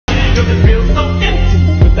'cause it feels so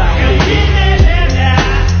empty without me.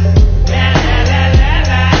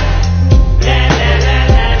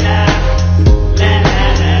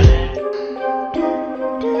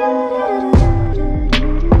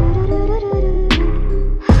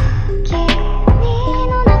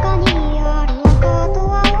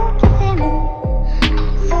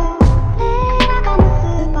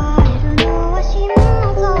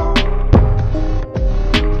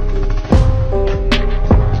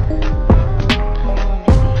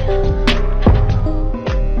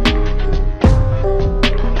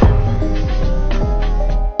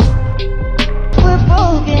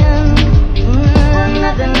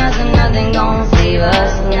 Nothing gonna save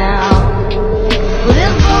us now. With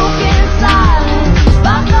this broken silence,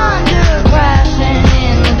 by thunder crashing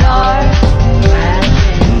in the dark,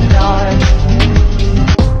 crashing in the dark.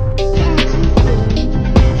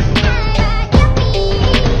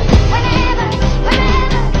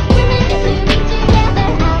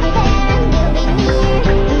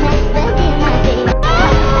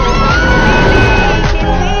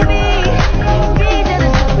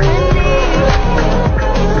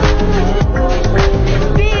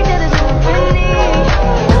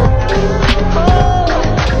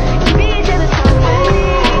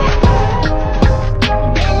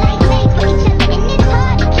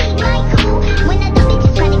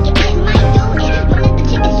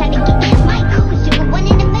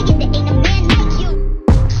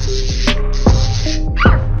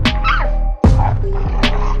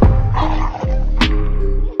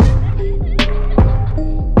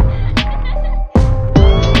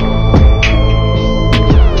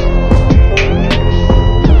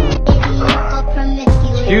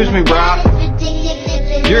 Excuse me, bro.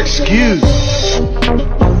 You're excused.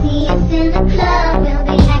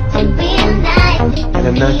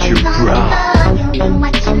 And that's your bra.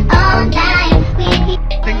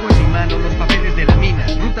 Tengo en mi mano los papeles de la mina,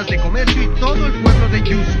 rutas de comercio y todo el pueblo de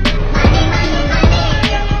Yuzu.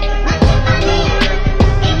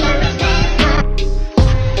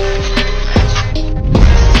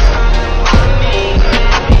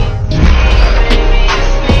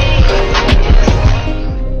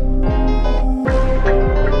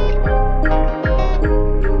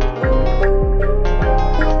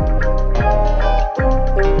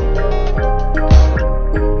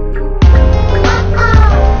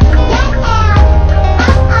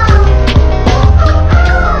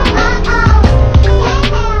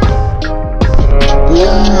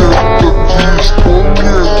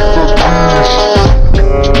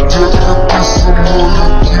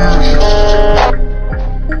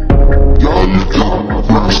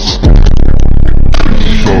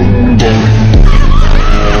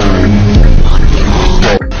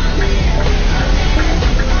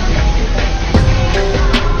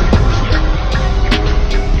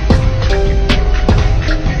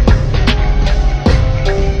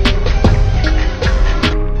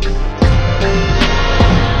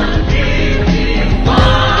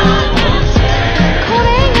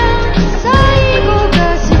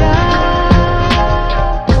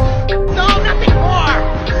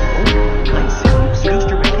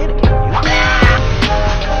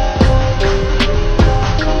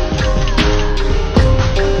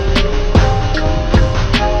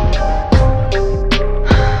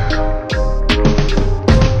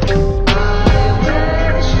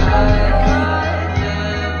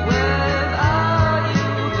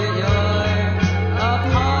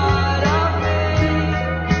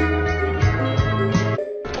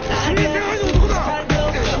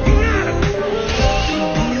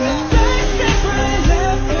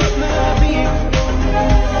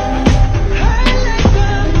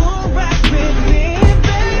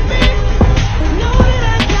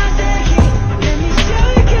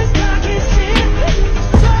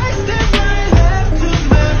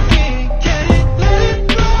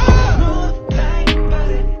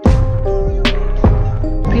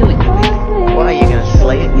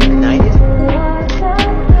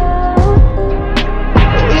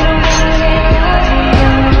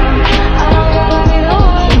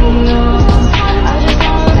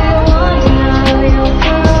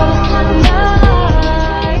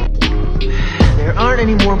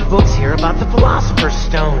 About the Philosopher's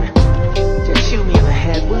Stone. Just shoot me in the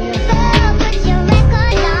head, will you?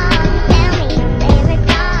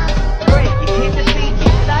 Great, you came to see me,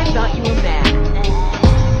 and I thought you were mad.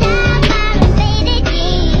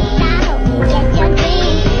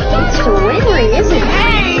 It's delivering, isn't it?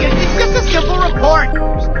 Hey, it's just a simple report.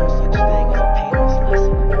 There's no such thing as a painless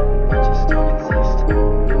lesson. They just don't exist.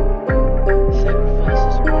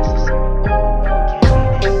 Sacrifices are necessary. You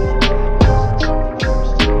can't be an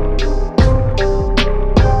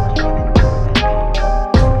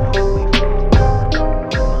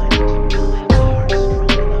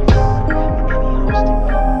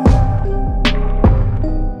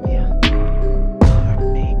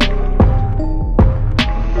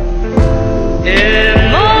Ty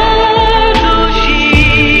mama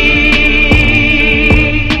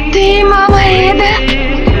jede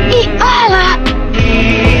I Ala.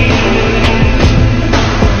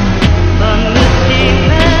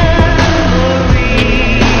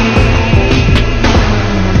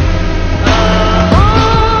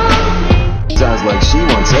 Sounds like she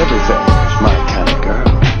wants everything. My kind of girl.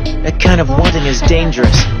 That kind of wanting is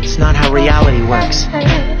dangerous. It's not how reality works.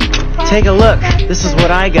 Take a look. This is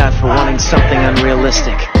what I got for wanting something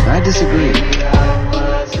unrealistic. I disagree.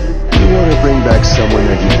 You want to bring back someone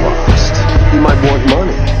that you lost. You might want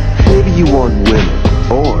money. Maybe you want women.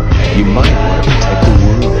 Or you might want to protect the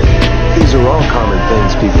world. These are all common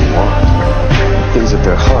things people want. Things that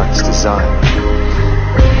their hearts desire.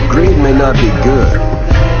 Greed may not be good,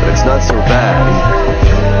 but it's not so bad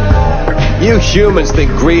either. You humans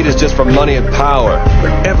think greed is just for money and power,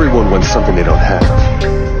 but everyone wants something they don't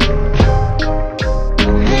have.